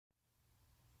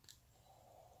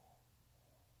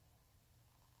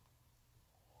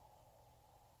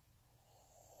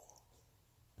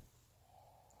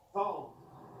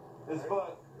is for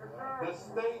the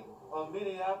state of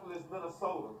Minneapolis,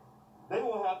 Minnesota. They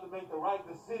will have to make the right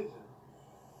decision.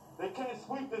 They can't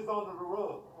sweep this under the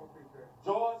rug.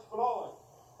 George Floyd,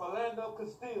 Philando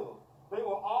Castile, they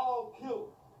were all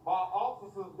killed by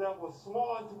officers that were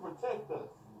sworn to protect us.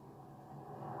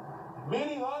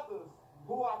 Many others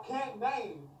who I can't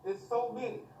name, it's so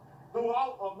many,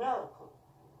 throughout America.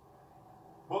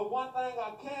 But one thing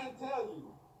I can tell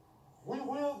you, we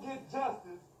will get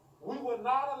justice. We will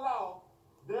not allow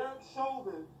Derek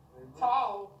Chauvin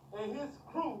Trial and his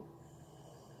crew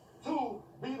to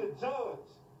be the judge,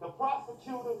 the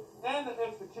prosecutor, and the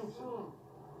executioner.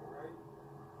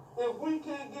 If we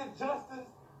can't get justice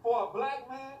for a black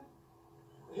man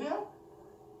here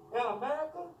in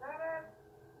America,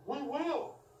 we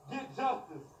will get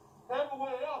justice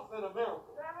everywhere else in America.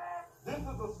 This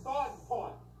is a starting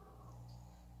point.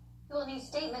 These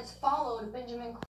statements followed Benjamin